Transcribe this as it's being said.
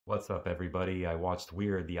What's up, everybody? I watched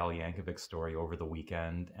Weird, the Yankovic Story over the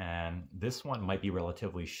weekend, and this one might be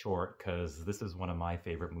relatively short because this is one of my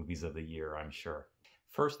favorite movies of the year, I'm sure.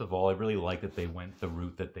 First of all, I really like that they went the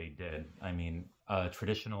route that they did. I mean, a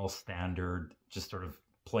traditional, standard, just sort of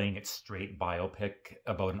playing it straight biopic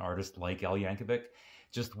about an artist like Al Yankovic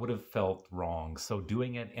just would have felt wrong. So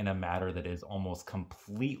doing it in a matter that is almost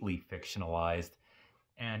completely fictionalized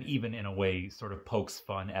and even in a way sort of pokes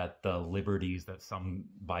fun at the liberties that some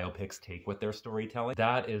biopics take with their storytelling.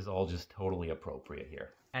 That is all just totally appropriate here.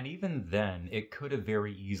 And even then, it could have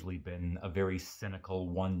very easily been a very cynical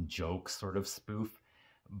one joke sort of spoof,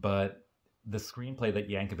 but the screenplay that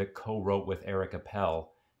Yankovic co-wrote with Eric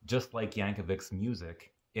Appel, just like Yankovic's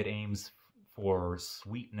music, it aims for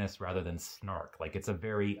sweetness rather than snark. Like, it's a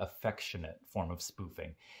very affectionate form of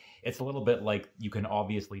spoofing. It's a little bit like you can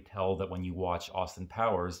obviously tell that when you watch Austin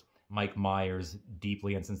Powers, Mike Myers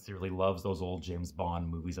deeply and sincerely loves those old James Bond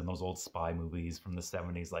movies and those old spy movies from the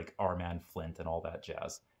 70s like Our Man Flint and all that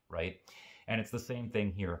jazz, right? And it's the same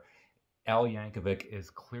thing here. Al Yankovic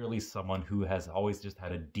is clearly someone who has always just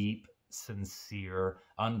had a deep, sincere,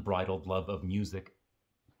 unbridled love of music,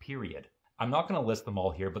 period. I'm not going to list them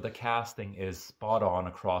all here, but the casting is spot on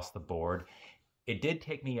across the board. It did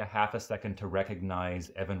take me a half a second to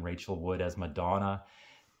recognize Evan Rachel Wood as Madonna.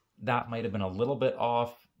 That might have been a little bit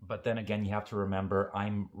off, but then again, you have to remember,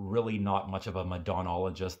 I'm really not much of a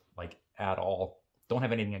Madonnologist, like, at all. Don't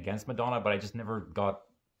have anything against Madonna, but I just never got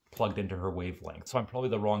plugged into her wavelength. So I'm probably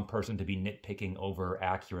the wrong person to be nitpicking over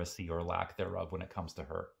accuracy or lack thereof when it comes to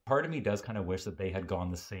her. Part of me does kind of wish that they had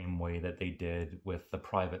gone the same way that they did with the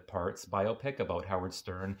Private Parts biopic about Howard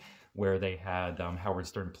Stern, where they had Howard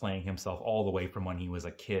Stern playing himself all the way from when he was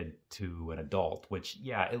a kid to an adult, which,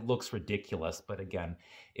 yeah, it looks ridiculous, but again,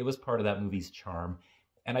 it was part of that movie's charm.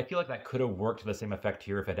 And I feel like that could have worked to the same effect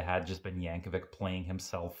here if it had just been Yankovic playing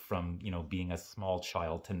himself from, being a small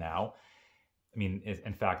child to now. I mean,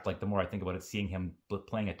 in fact, like, the more I think about it, seeing him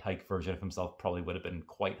playing a tyke version of himself probably would have been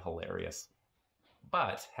quite hilarious.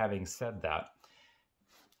 But having said that,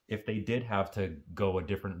 if they did have to go a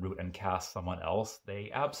different route and cast someone else,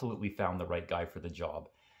 they absolutely found the right guy for the job.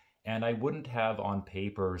 And I wouldn't have on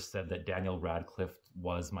paper said that Daniel Radcliffe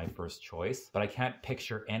was my first choice, but I can't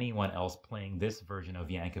picture anyone else playing this version of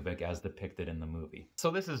Yankovic as depicted in the movie.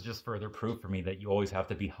 So this is just further proof for me that you always have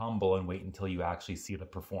to be humble and wait until you actually see the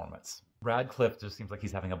performance. Radcliffe just seems like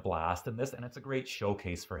he's having a blast in this, and it's a great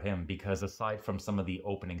showcase for him because aside from some of the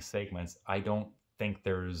opening segments, I don't think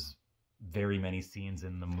there's very many scenes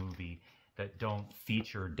in the movie that don't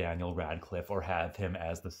feature Daniel Radcliffe or have him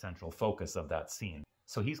as the central focus of that scene.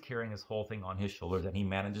 So he's carrying this whole thing on his shoulders, and he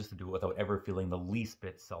manages to do it without ever feeling the least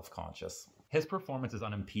bit self-conscious. His performance is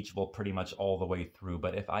unimpeachable pretty much all the way through,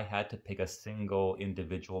 but if I had to pick a single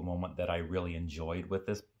individual moment that I really enjoyed with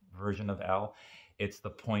this version of Al, it's the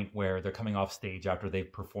point where they're coming off stage after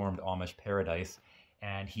they've performed Amish Paradise,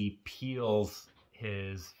 and he peels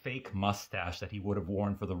his fake mustache that he would have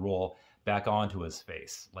worn for the role back onto his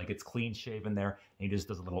face. Like, it's clean shaven there, and he just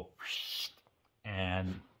does a little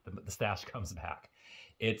and the stash comes back.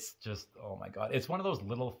 It's just, oh my God. It's one of those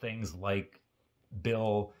little things like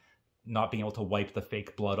Bill not being able to wipe the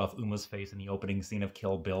fake blood off Uma's face in the opening scene of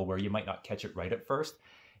Kill Bill, where you might not catch it right at first.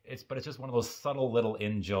 But it's just one of those subtle little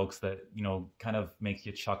in-jokes that, kind of makes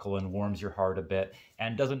you chuckle and warms your heart a bit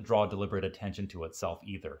and doesn't draw deliberate attention to itself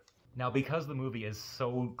either. Now, because the movie is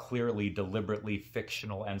so clearly, deliberately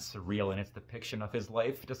fictional and surreal in its depiction of his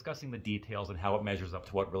life, discussing the details and how it measures up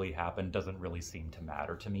to what really happened doesn't really seem to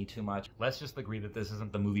matter to me too much. Let's just agree that this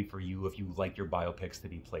isn't the movie for you if you like your biopics to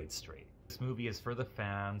be played straight. This movie is for the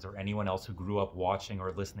fans or anyone else who grew up watching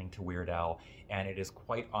or listening to Weird Al, and it is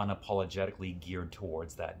quite unapologetically geared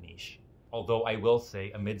towards that niche. Although I will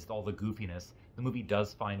say, amidst all the goofiness, the movie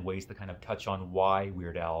does find ways to kind of touch on why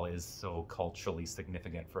Weird Al is so culturally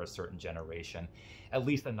significant for a certain generation, at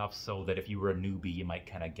least enough so that if you were a newbie, you might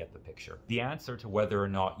kind of get the picture. The answer to whether or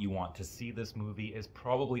not you want to see this movie is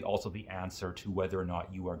probably also the answer to whether or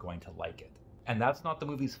not you are going to like it. And that's not the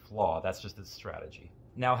movie's flaw, that's just its strategy.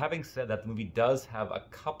 Now, having said that, the movie does have a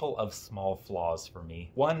couple of small flaws for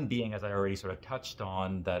me. One being, as I already sort of touched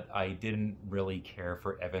on, that I didn't really care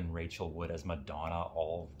for Evan Rachel Wood as Madonna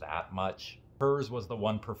all that much. Hers was the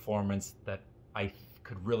one performance that I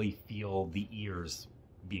could really feel the ears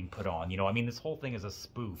being put on. I mean, this whole thing is a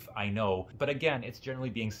spoof, I know. But again, it's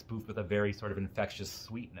generally being spoofed with a very sort of infectious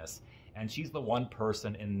sweetness. And she's the one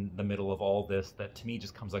person in the middle of all this that to me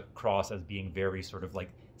just comes across as being very sort of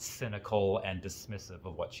like cynical and dismissive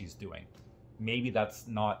of what she's doing. Maybe that's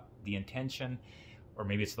not the intention, Or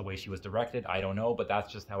maybe it's the way she was directed, I don't know, but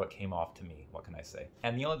that's just how it came off to me. What can I say?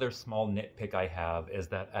 And the other small nitpick I have is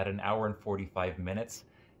that at an hour and 45 minutes,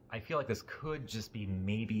 I feel like this could just be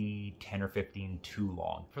maybe 10 or 15 too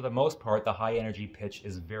long. For the most part, the high energy pitch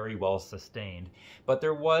is very well sustained, but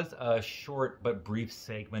there was a short but brief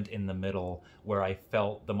segment in the middle where I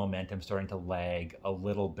felt the momentum starting to lag a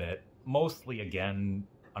little bit. Mostly, again,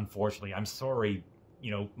 unfortunately, I'm sorry,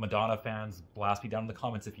 Madonna fans, blast me down in the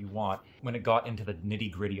comments if you want. When it got into the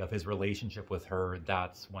nitty-gritty of his relationship with her,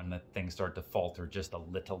 that's when the things started to falter just a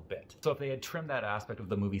little bit. So if they had trimmed that aspect of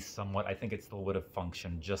the movie somewhat, I think it still would have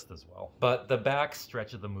functioned just as well. But the back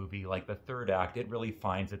stretch of the movie, like the third act, it really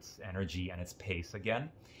finds its energy and its pace again.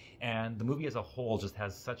 And the movie as a whole just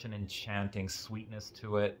has such an enchanting sweetness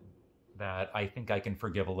to it that I think I can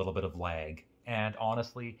forgive a little bit of lag. And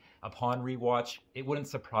honestly, upon rewatch, it wouldn't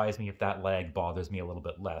surprise me if that lag bothers me a little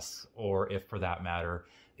bit less, or if, for that matter,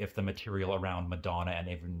 if the material around Madonna and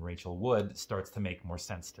even Rachel Wood starts to make more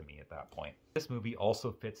sense to me at that point. This movie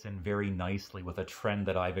also fits in very nicely with a trend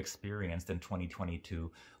that I've experienced in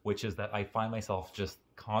 2022, which is that I find myself just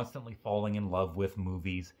constantly falling in love with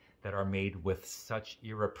movies that are made with such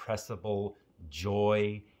irrepressible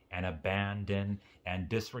joy and abandon and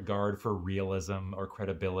disregard for realism or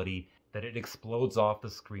credibility that it explodes off the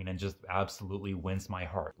screen and just absolutely wins my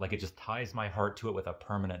heart. Like, it just ties my heart to it with a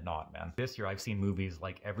permanent knot, man. This year I've seen movies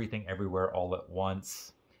like Everything Everywhere All at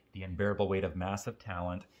Once, The Unbearable Weight of Massive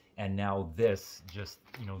Talent, and now this just,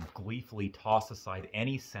 gleefully toss aside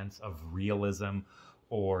any sense of realism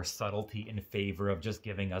or subtlety in favor of just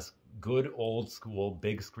giving us good old school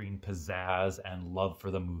big screen pizzazz and love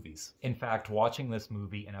for the movies. In fact, watching this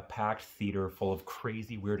movie in a packed theater full of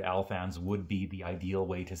crazy Weird Al fans would be the ideal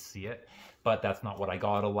way to see it, but that's not what I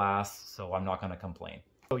got, alas, so I'm not going to complain.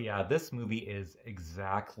 So yeah, this movie is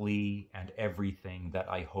exactly and everything that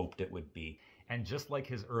I hoped it would be. And just like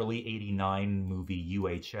his early '89 movie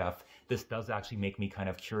UHF, this does actually make me kind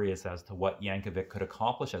of curious as to what Yankovic could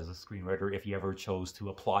accomplish as a screenwriter if he ever chose to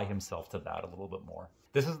apply himself to that a little bit more.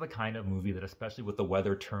 This is the kind of movie that, especially with the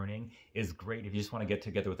weather turning, is great if you just want to get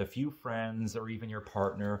together with a few friends or even your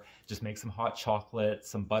partner, just make some hot chocolate,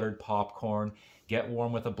 some buttered popcorn, get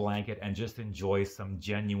warm with a blanket, and just enjoy some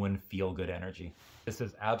genuine feel-good energy. This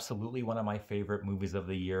is absolutely one of my favorite movies of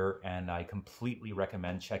the year, and I completely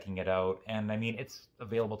recommend checking it out. And I mean, it's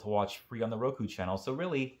available to watch free on the Roku channel, so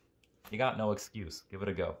really, you got no excuse. Give it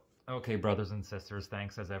a go. Okay, brothers and sisters,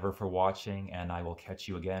 thanks as ever for watching, and I will catch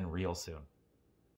you again real soon.